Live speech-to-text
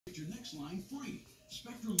Your next line free.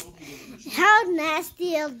 Spectrum Mobile delivers. How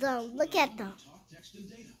nasty of them. Look at them. Talk, text, and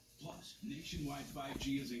data. Plus, nationwide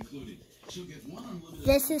 5G is included. So get one unlimited.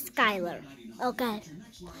 This is Skylar. Okay.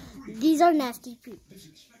 These are nasty people.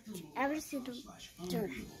 Ever seen them?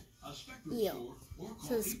 Yo.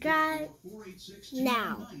 Subscribe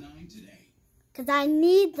now. Because I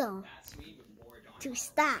need them to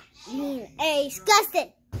stop being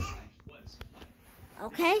disgusting.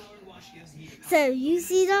 Okay? So you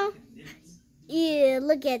see them? Yeah,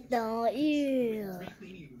 look at them. Yeah.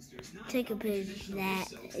 Take a picture of that.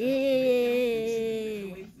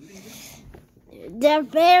 Yeah. They're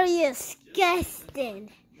very disgusting.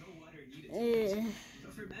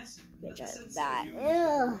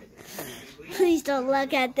 Please don't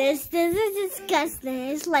look at this. This is disgusting.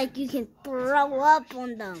 It's like you can throw up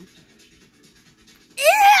on them. Ew!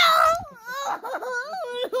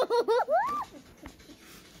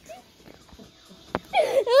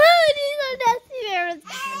 Oh, these are nasty parents.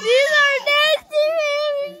 These are nasty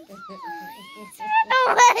parents. Run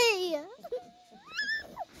away.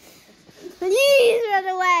 Please run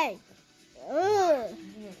away. Ugh.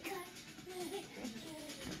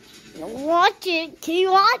 Watch it. Keep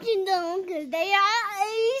watching them because they are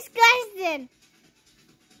disgusting.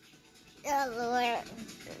 Oh, Lord.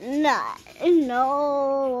 No.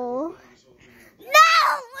 No.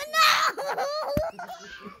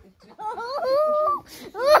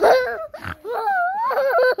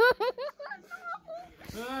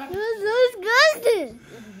 It was so disgusting.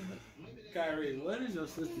 Kyrie, what is your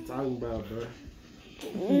sister talking about, bro?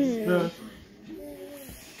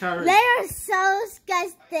 Kyrie. They are so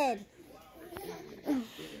disgusting.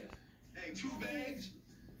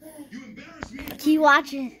 Keep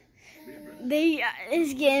watching. They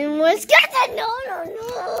is getting more disgusting.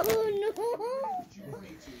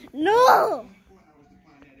 No.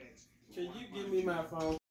 Can you give me my phone?